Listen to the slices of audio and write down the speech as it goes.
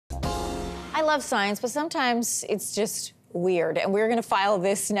I love science, but sometimes it's just weird. And we're going to file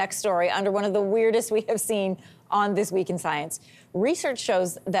this next story under one of the weirdest we have seen on This Week in Science. Research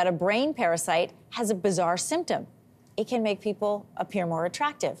shows that a brain parasite has a bizarre symptom. It can make people appear more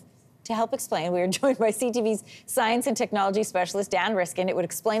attractive. To help explain, we are joined by CTV's science and technology specialist, Dan Riskin. It would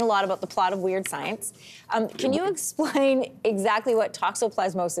explain a lot about the plot of Weird Science. Can you explain exactly what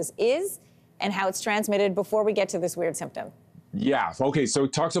toxoplasmosis is and how it's transmitted before we get to this weird symptom? Yeah, okay, so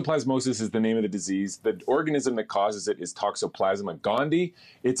toxoplasmosis is the name of the disease. The organism that causes it is Toxoplasma gondii.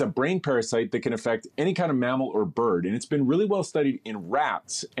 It's a brain parasite that can affect any kind of mammal or bird, and it's been really well studied in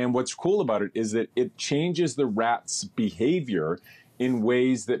rats. And what's cool about it is that it changes the rat's behavior in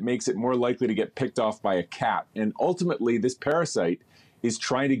ways that makes it more likely to get picked off by a cat. And ultimately, this parasite is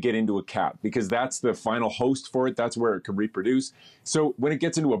trying to get into a cat because that's the final host for it. That's where it can reproduce. So when it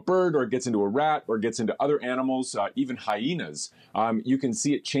gets into a bird or it gets into a rat or gets into other animals, even hyenas, you can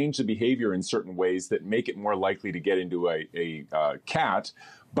see it change the behavior in certain ways that make it more likely to get into a cat.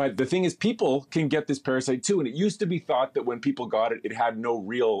 But the thing is, people can get this parasite too. And it used to be thought that when people got it, it had no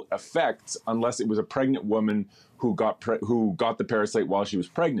real effects unless it was a pregnant woman who got the parasite while she was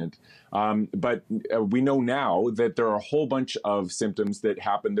pregnant. But we know now that there are a whole bunch of symptoms that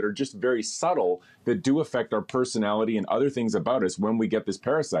happen that are just very subtle that do affect our personality and other things about us when we get this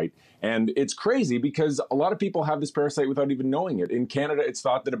parasite. And it's crazy because a lot of people have this parasite without even knowing it. In Canada, it's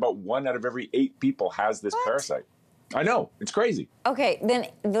thought that about 1 out of every 8 people has this parasite. I know, it's crazy. Okay, then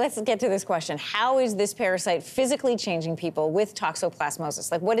let's get to this question. How is this parasite physically changing people with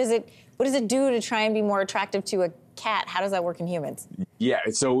toxoplasmosis? Like, what does it do to try and be more attractive to a cat? How does that work in humans? Yeah,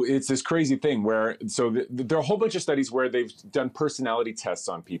 so it's this crazy thing where, there are a whole bunch of studies where they've done personality tests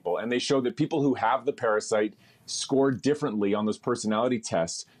on people, and they show that people who have the parasite score differently on those personality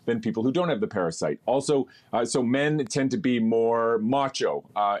tests than people who don't have the parasite. Also, so men tend to be more macho,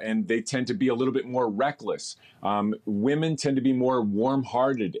 and they tend to be a little bit more reckless. Women tend to be more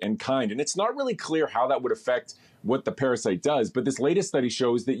warm-hearted and kind. And it's not really clear how that would affect what the parasite does, but this latest study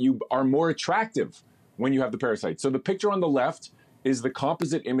shows that you are more attractive when you have the parasite. So the picture on the left is the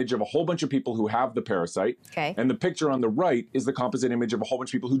composite image of a whole bunch of people who have the parasite. Okay. And the picture on the right is the composite image of a whole bunch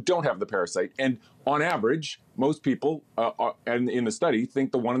of people who don't have the parasite. And on average, most people and in the study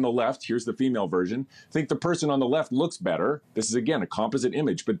think the one on the left, here's the female version, think the person on the left looks better. This is, again, a composite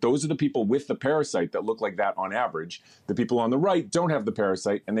image. But those are the people with the parasite that look like that on average. The people on the right don't have the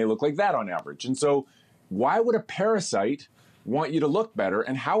parasite, and they look like that on average. And so why would a parasite want you to look better,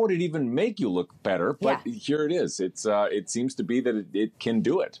 and how would it even make you look better? But here it is. It seems to be that it can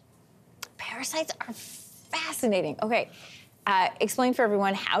do it. Parasites are fascinating. Okay, explain for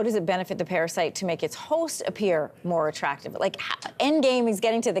everyone, how does it benefit the parasite to make its host appear more attractive? Like, end game is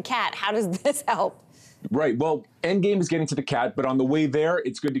getting to the cat. How does this help? Right. Well, end game is getting to the cat, but on the way there,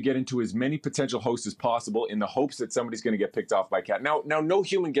 it's good to get into as many potential hosts as possible in the hopes that somebody's going to get picked off by a cat. Now, no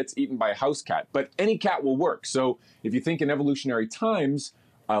human gets eaten by a house cat, but any cat will work. So if you think in evolutionary times,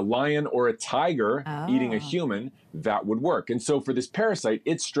 a lion or a tiger eating a human, that would work. And so for this parasite,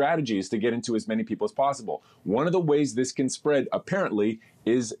 its strategy is to get into as many people as possible. One of the ways this can spread, apparently,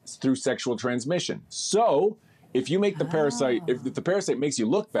 is through sexual transmission. So if you make the parasite, if the parasite makes you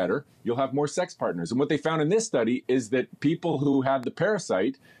look better, you'll have more sex partners. And what they found in this study is that people who had the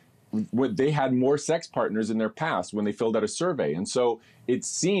parasite, they had more sex partners in their past when they filled out a survey. And so it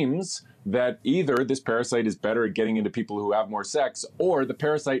seems that either this parasite is better at getting into people who have more sex, or the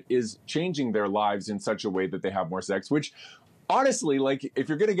parasite is changing their lives in such a way that they have more sex, which honestly, like, if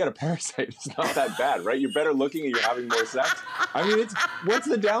you're going to get a parasite, it's not that bad, right? You're better looking and you're having more sex. I mean, what's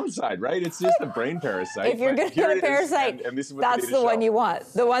the downside, right? It's just a brain parasite. If you're going to get a parasite, and this is that's the one you want.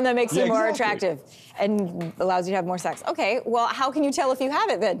 The one that makes you more attractive and allows you to have more sex. Okay, well, how can you tell if you have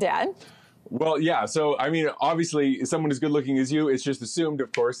it then, Dan? Well, yeah. So, I mean, obviously, someone as good looking as you, it's just assumed,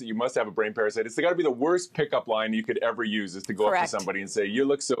 of course, that you must have a brain parasite. It's got to be the worst pickup line you could ever use, is to go up to somebody and say, you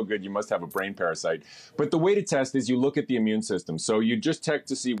look so good, you must have a brain parasite. But the way to test is you look at the immune system. So you just check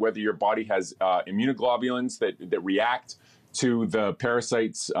to see whether your body has immunoglobulins that react to the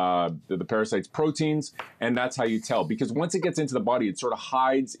parasite's proteins, and that's how you tell. Because once it gets into the body, it sort of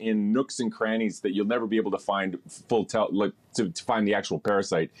hides in nooks and crannies that you'll never be able to find to find the actual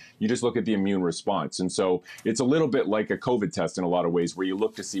parasite. You just look at the immune response. And so it's a little bit like a COVID test in a lot of ways, where you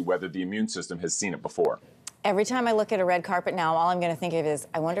look to see whether the immune system has seen it before. Every time I look at a red carpet now, all I'm going to think of is,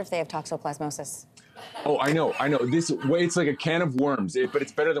 I wonder if they have toxoplasmosis. Oh, I know. This way, it's like a can of worms, but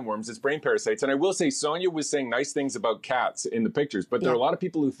it's better than worms. It's brain parasites. And I will say, Sonia was saying nice things about cats in the pictures, but there are a lot of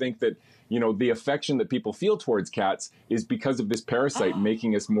people who think that, you know, the affection that people feel towards cats is because of this parasite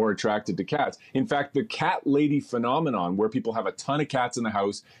making us more attracted to cats. In fact, the cat lady phenomenon, where people have a ton of cats in the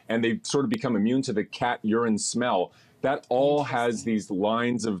house and they sort of become immune to the cat urine smell, that all has these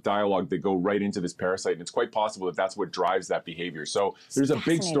lines of dialogue that go right into this parasite. And it's quite possible that that's what drives that behavior. So there's a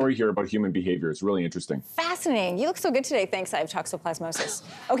big story here about human behavior. It's really interesting. Fascinating. You look so good today. Thanks. I have toxoplasmosis.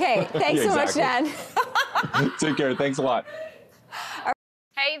 Okay. Thanks so much, Dan. Take care. Thanks a lot.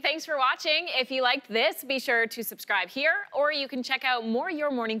 Hey, thanks for watching. If you liked this, be sure to subscribe here, or you can check out more Your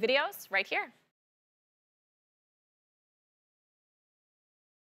Morning videos right here.